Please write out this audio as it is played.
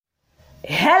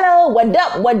Hello, what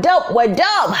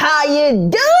up? How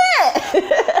you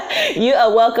doing? You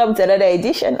are welcome to another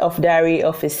edition of Diary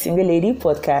of a Single Lady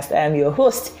podcast. I am your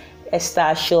host,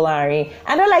 Esther Sholari,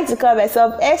 and I like to call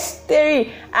myself Esther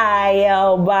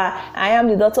Ayaba. I am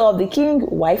the daughter of the king,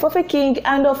 wife of a king,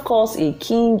 and of course a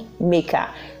king maker.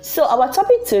 So our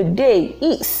topic today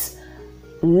is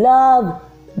love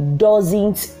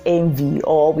doesn't envy,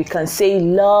 or we can say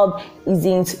love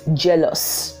isn't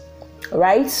jealous.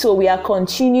 Right, so we are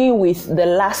continuing with the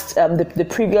last the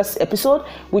previous episode,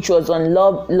 which was on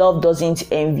love doesn't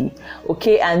envy.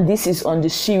 Okay, and this is on the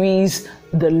series,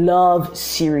 the love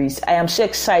series. I am so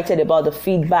excited about the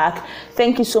feedback.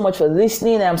 Thank you so much for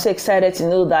listening. I'm so excited to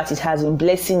know that it has been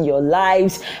blessing your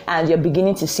lives and you're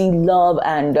beginning to see love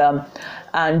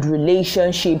and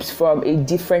relationships from a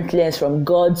different lens, from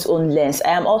God's own lens.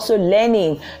 I am also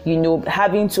learning,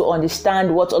 having to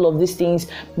understand what all of these things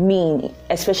mean,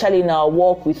 especially in our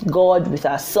walk with God, with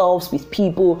ourselves, with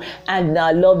people, and in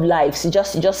our love lives. It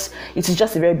is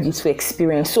just a very beautiful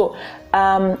experience. So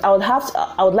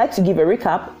I would like to give a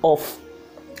recap of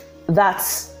that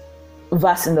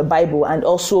verse in the Bible and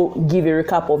also give a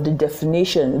recap of the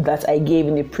definition that I gave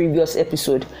in the previous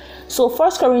episode. So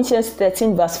 1 Corinthians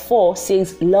 13 verse 4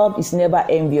 says, love is never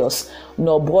envious,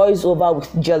 nor boils over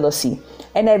with jealousy.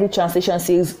 NIV translation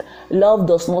says, love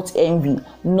does not envy,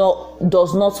 nor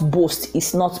does not boast,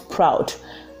 is not proud.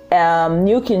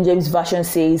 New King James Version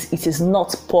says it is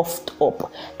not puffed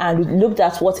up. And we looked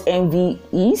at what envy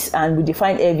is, and we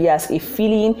defined envy as a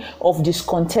feeling of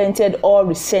discontented or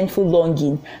resentful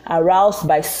longing aroused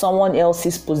by someone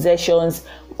else's possessions,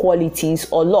 qualities,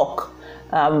 or luck.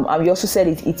 And we also said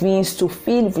it means to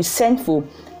feel resentful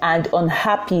and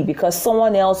unhappy because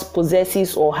someone else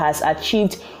possesses or has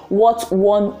achieved what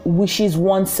one wishes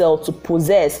oneself to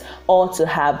possess or to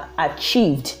have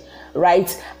achieved.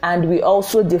 Right? And we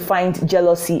also defined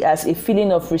jealousy as a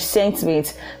feeling of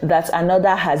resentment that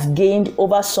another has gained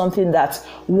over something that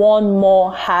one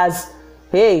more has,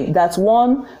 that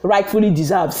one rightfully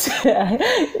deserves.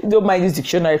 Don't mind this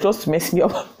dictionary, it wants to mess me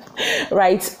up.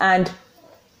 Right? And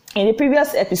in the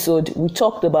previous episode, we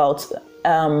talked about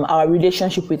our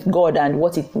relationship with God and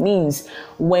what it means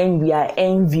when we are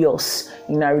envious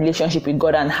in our relationship with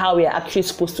God and how we are actually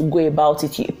supposed to go about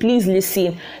it. Please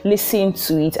listen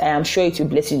to it. I am sure it will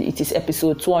bless you. It is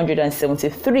episode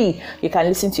 273. You can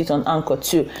listen to it on Anchor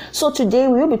too. So today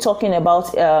we will be talking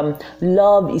about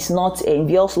love is not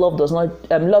envious.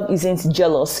 Love isn't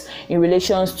jealous in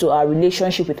relations to our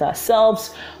relationship with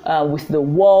ourselves, with the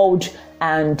world,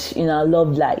 and in our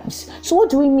love lives. So what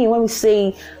do we mean when we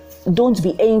say don't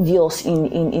be envious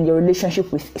in your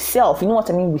relationship with self? You know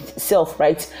what I mean with self,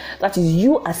 right? That is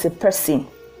you as a person.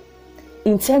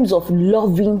 In terms of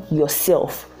loving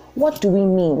yourself, what do we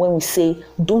mean when we say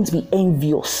don't be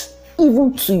envious,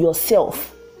 even to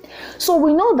yourself? So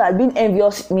we know that being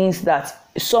envious means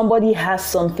that somebody has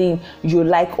something you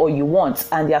like or you want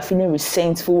and they are feeling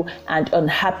resentful and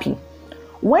unhappy.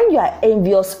 When you are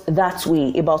envious that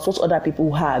way about what other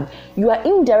people have, you are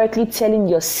indirectly telling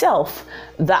yourself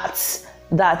that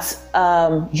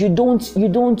you don't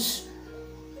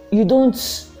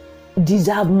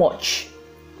deserve much.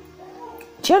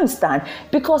 Do you understand?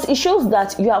 Because it shows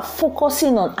that you are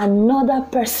focusing on another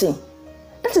person.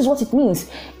 That is what it means.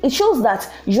 It shows that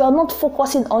you are not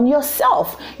focusing on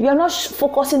yourself. You are not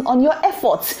focusing on your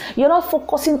efforts. You're not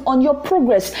focusing on your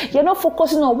progress. You're not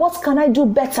focusing on what can I do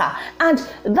better. And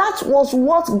that was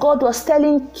what God was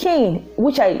telling Cain,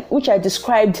 which I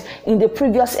described in the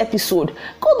previous episode.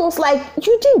 God was like,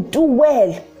 you didn't do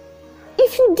well.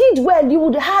 If you did well, you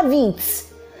would have it.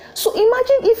 So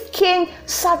imagine if Cain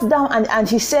sat down and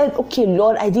he said, okay,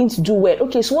 Lord, I didn't do well.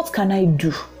 Okay, so what can I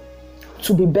do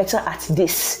to be better at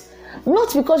this?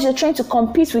 Not because you're trying to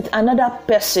compete with another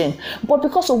person, but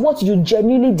because of what you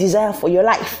genuinely desire for your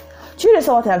life. Do you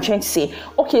understand what I'm trying to say?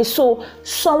 Okay, so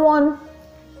someone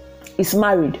is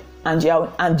married and you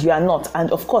are not,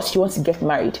 and of course you want to get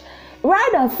married.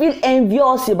 Rather than feel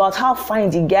envious about how fine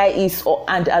the guy is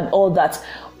and all that,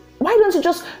 why don't you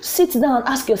just sit down and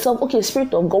ask yourself, okay,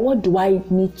 Spirit of God, what do I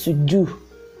need to do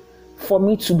for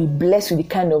me to be blessed with the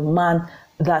kind of man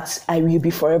that I will be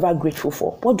forever grateful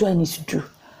for? What do I need to do?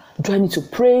 Do I need to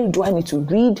pray? Do I need to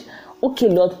read? Okay,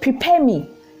 Lord, prepare me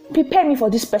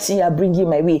for this person you are bringing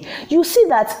my way. You see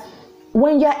that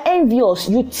when you're envious,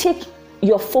 you take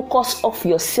your focus off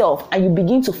yourself and you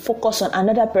begin to focus on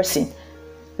another person.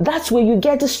 That's where you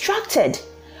get distracted.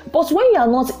 But when you are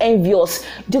not envious,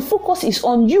 the focus is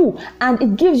on you, and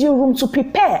it gives you room to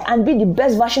prepare and be the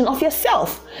best version of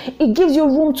yourself. It gives you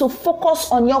room to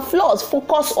focus on your flaws,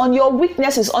 focus on your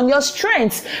weaknesses, on your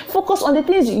strengths, focus on the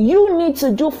things you need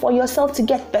to do for yourself to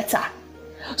get better.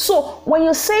 So when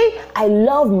you say, I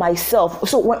love myself,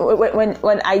 so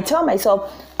when I tell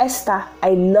myself, Esther, I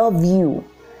love you,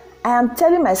 I am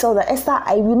telling myself that, Esther,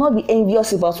 I will not be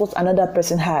envious about what another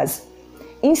person has.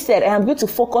 Instead, I am going to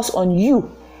focus on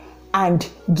you and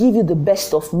give you the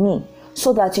best of me,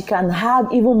 so that you can have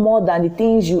even more than the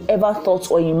things you ever thought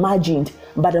or imagined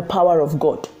by the power of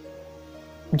God.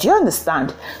 Do you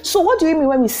understand? So what do we mean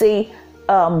when we say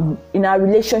in our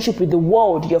relationship with the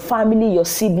world, your family, your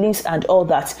siblings, and all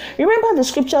that? Remember, the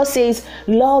scripture says,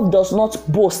 love does not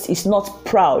boast, it's not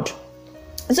proud.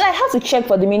 So I have to check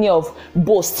for the meaning of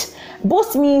boast.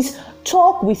 Boast means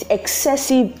talk with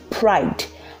excessive pride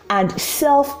and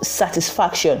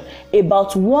self-satisfaction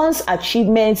about one's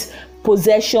achievements,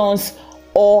 possessions,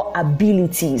 or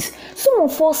abilities. Some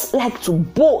of us like to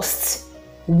boast.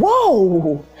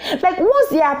 Whoa! Like once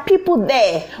there are people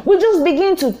there, we just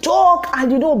begin to talk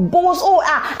and boast. Oh,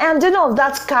 I am the owner of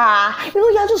that car.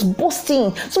 You're just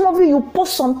boasting. Some of you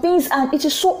post some things and it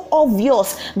is so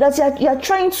obvious that you're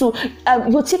trying to,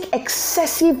 you take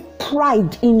excessive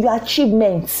pride in your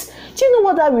achievements. Do you know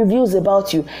what that reveals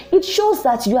about you? It shows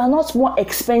that you are not more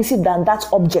expensive than that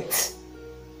object.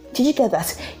 Did you get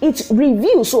that? It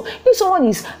reveals. So if someone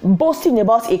is boasting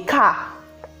about a car,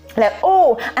 like,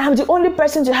 oh, I am the only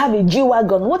person to have a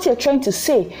G-Wagon, what you're trying to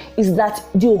say is that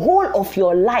the whole of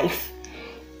your life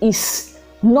is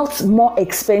not more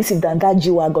expensive than that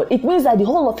G-Wagon. It means that the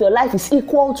whole of your life is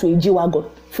equal to a G-Wagon.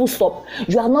 Full stop.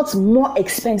 You are not more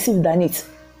expensive than it.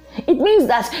 It means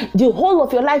that the whole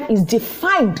of your life is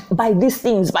defined by these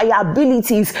things, by your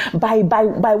abilities, by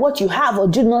what you have or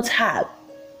do not have.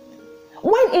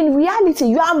 When in reality,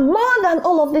 you are more than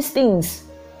all of these things.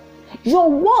 Your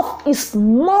worth is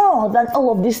more than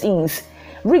all of these things.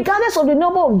 Regardless of the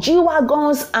number of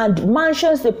G-Wagons and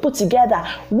mansions they put together,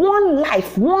 one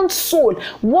life, one soul,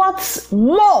 what's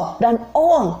more than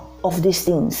all of these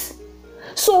things?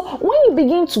 So when you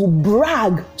begin to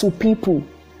brag to people,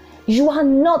 you are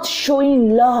not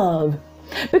showing love.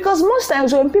 Because most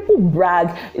times when people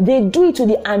brag, they do it to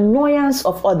the annoyance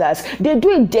of others. They do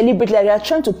it deliberately. They are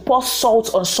trying to pour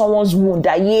salt on someone's wound.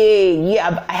 That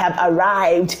I have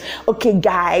arrived. Okay,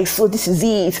 guys, so this is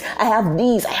it. I have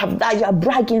this, I have that. You are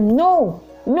bragging. No.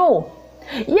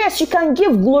 Yes, you can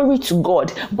give glory to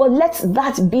God, but let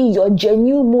that be your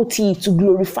genuine motive to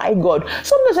glorify God.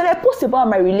 Sometimes when I post about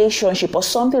my relationship or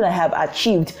something I have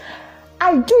achieved,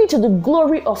 I do it to the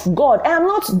glory of God. I am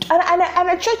not, and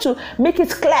I try to make it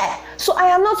clear. So I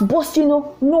am not boasting.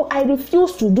 No, I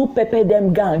refuse to do Pepe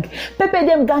Dem Gang. Pepe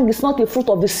Dem Gang is not a fruit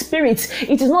of the Spirit.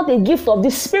 It is not a gift of the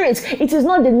Spirit. It is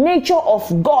not the nature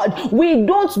of God. We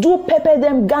don't do Pepe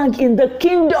Dem Gang in the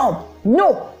kingdom.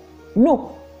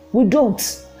 No, we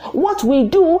don't. What we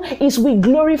do is we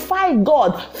glorify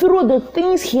God through the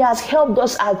things He has helped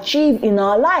us achieve in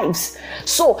our lives.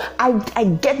 So I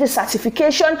get the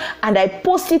certification and I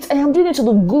post it, and I'm doing it to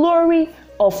the glory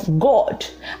of God.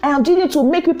 I am doing it to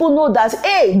make people know that,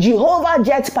 hey, Jehovah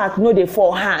Jetpack know the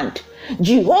forehand.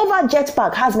 Jehovah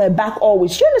Jetpack has my back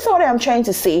always. Do you understand what I am trying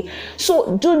to say?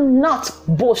 So do not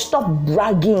boast. Stop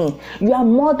bragging. You are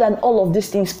more than all of these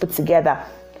things put together.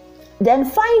 Then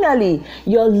finally,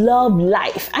 your love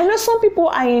life. I know some people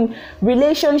are in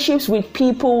relationships with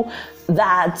people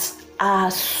that are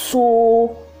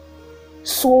so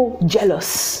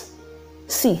jealous.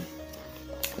 See,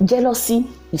 jealousy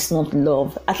is not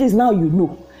love. At least now you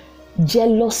know.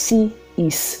 Jealousy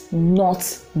is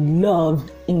not love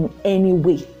in any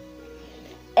way.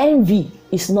 Envy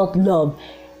is not love.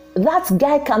 That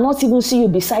guy cannot even see you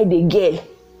beside a girl.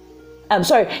 I'm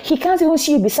sorry, he can't even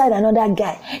see you beside another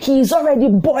guy. He is already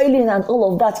boiling and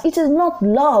all of that. It is not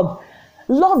love.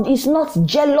 Love is not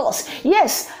jealous.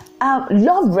 Yes,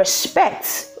 love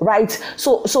respects, right?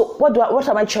 So what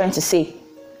am I trying to say?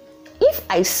 If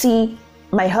I see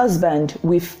my husband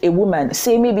with a woman,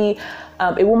 say maybe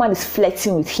a woman is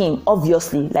flirting with him,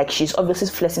 obviously, like she's obviously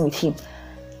flirting with him,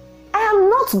 I am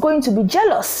not going to be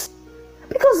jealous,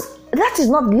 because that is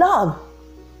not love.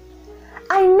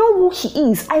 I know who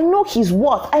he is. I know his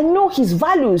worth. I know his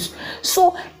values.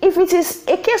 So if it is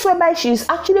a case whereby she's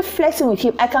actually flirting with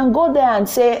him, I can go there and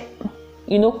say,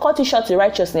 cut it short to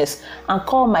righteousness and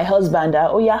call my husband.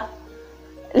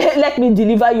 Let me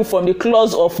deliver you from the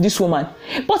claws of this woman.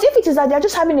 But if it is that they're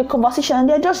just having a conversation and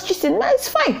they're just gisting, it's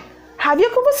fine. Have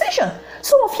your conversation.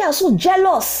 Some of you are so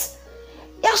jealous.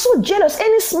 You're so jealous.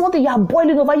 Any small thing you are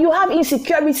boiling over, you have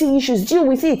insecurity issues. Deal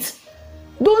with it.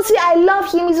 Don't say I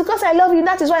love him, it's because I love you,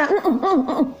 that is why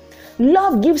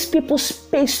Love gives people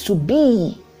space to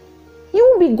be.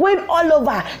 You won't be going all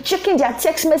over, checking their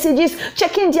text messages,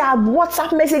 checking their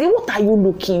WhatsApp messages. What are you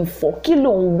looking for?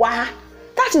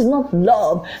 That is not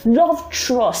love. Love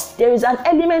trust. There is an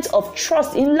element of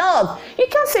trust in love. You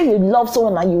can't say you love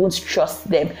someone and you won't trust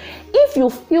them. If you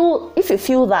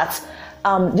feel that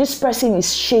this person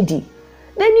is shady,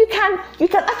 then you can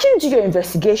actually do your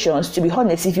investigations. To be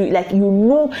honest, if you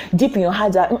know deep in your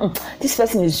heart that this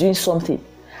person is doing something,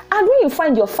 and when you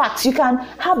find your facts, you can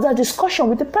have that discussion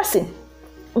with the person.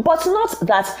 But not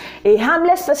that a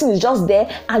harmless person is just there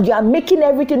and you are making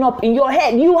everything up in your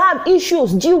head. You have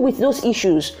issues. Deal with those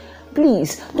issues.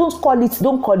 Please don't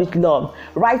call it love,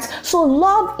 right? So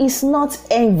love is not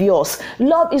envious.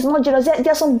 Love is not jealous. There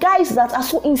are some guys that are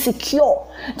so insecure.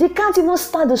 They can't even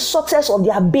stand the success of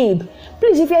their babe.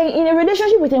 Please, if you're in a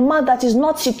relationship with a man that is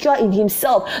not secure in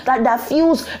himself, that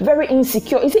feels very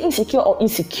insecure. Is it insecure or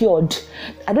insecured?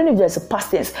 I don't know if there's a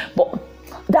past tense, but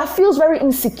that feels very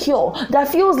insecure. That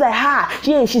feels like,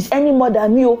 she's any more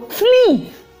than me.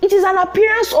 Flee. It is an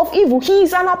appearance of evil. He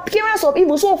is an appearance of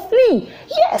evil. So flee.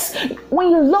 Yes.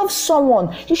 When you love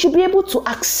someone, you should be able to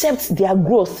accept their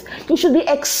growth. You should be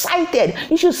excited.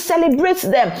 You should celebrate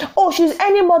them. Oh, she's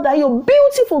any more than you.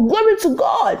 Beautiful. Glory to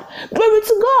God. Glory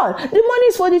to God. The money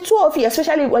is for the two of you,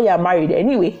 especially when you are married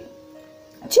anyway.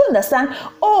 Do you understand?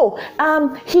 Oh,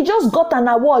 he just got an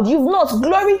award. You've not.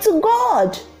 Glory to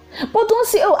God. But don't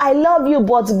say, oh, I love you,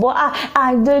 but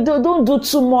don't do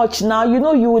too much now.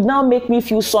 You would now make me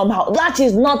feel somehow. That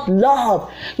is not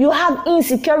love. You have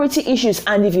insecurity issues.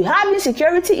 And if you have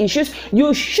insecurity issues,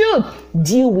 you should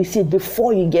deal with it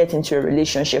before you get into a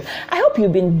relationship. I hope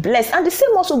you've been blessed. And the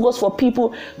same also goes for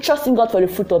people trusting God for the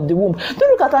fruit of the womb.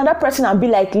 Don't look at another person and be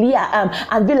like Leah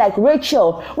and be like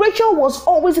Rachel. Rachel was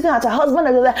always looking at her husband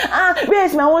and was like, where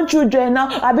is my own children now?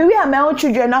 Where are my own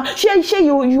children now?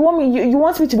 You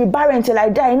want me to be barren till I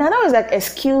die? And I was like,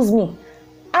 excuse me,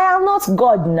 I am not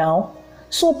God now.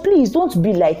 So please don't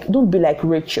be like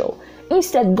Rachel.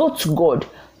 Instead, go to God.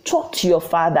 Talk to your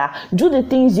father, do the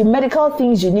medical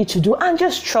things you need to do, and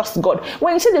just trust God.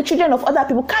 When you see the children of other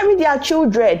people, carry their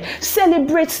children,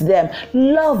 celebrate them,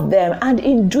 love them, and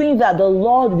in doing that, the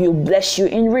Lord will bless you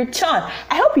in return.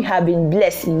 I hope you have been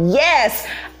blessed. Yes,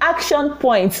 action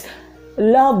points.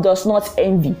 Love does not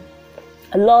envy.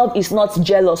 Love is not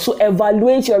jealous. So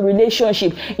evaluate your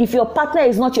relationship. If your partner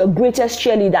is not your greatest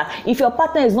cheerleader, if your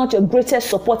partner is not your greatest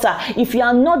supporter, if you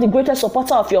are not the greatest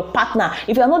supporter of your partner,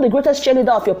 if you are not the greatest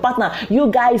cheerleader of your partner,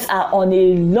 you guys are on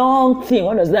a long thing.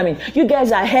 What does that mean? You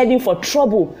guys are heading for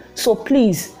trouble. So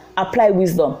please apply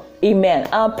wisdom. Amen.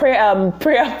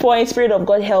 Prayer point, Spirit of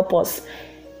God, help us.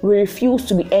 We refuse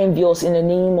to be envious in the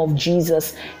name of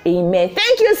Jesus. Amen.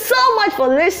 Thank you so much for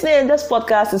listening. This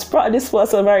podcast is proudly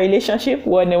sponsored of our relationship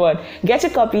 101. Get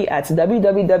your copy at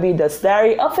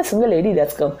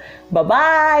www.diaryofasingleLady.com.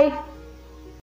 Bye-bye.